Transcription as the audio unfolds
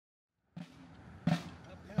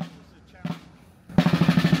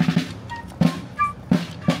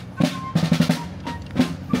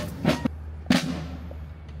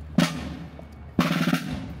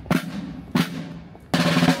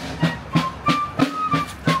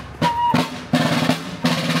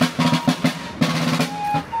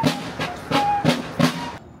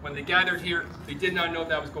here, they did not know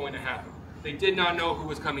that was going to happen. They did not know who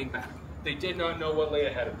was coming back. They did not know what lay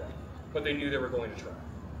ahead of them, but they knew they were going to try.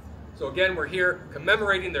 So again, we're here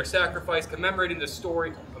commemorating their sacrifice, commemorating the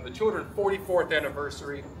story of the 244th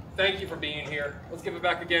anniversary. Thank you for being here. Let's give it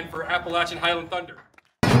back again for Appalachian Highland Thunder.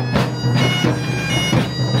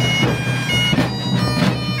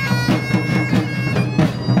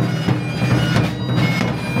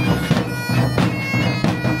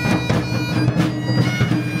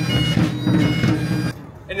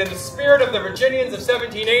 And in the spirit of the Virginians of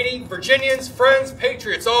 1780, Virginians, friends,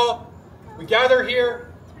 patriots all, we gather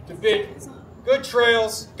here to bid good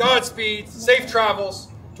trails, Godspeed, safe travels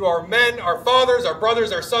to our men, our fathers, our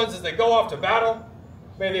brothers, our sons as they go off to battle.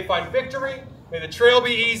 May they find victory, may the trail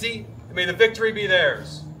be easy, and may the victory be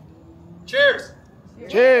theirs. Cheers!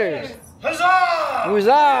 Cheers! Huzzah!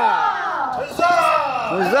 Huzzah! Huzzah!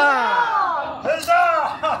 Huzzah!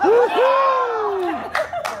 Huzzah!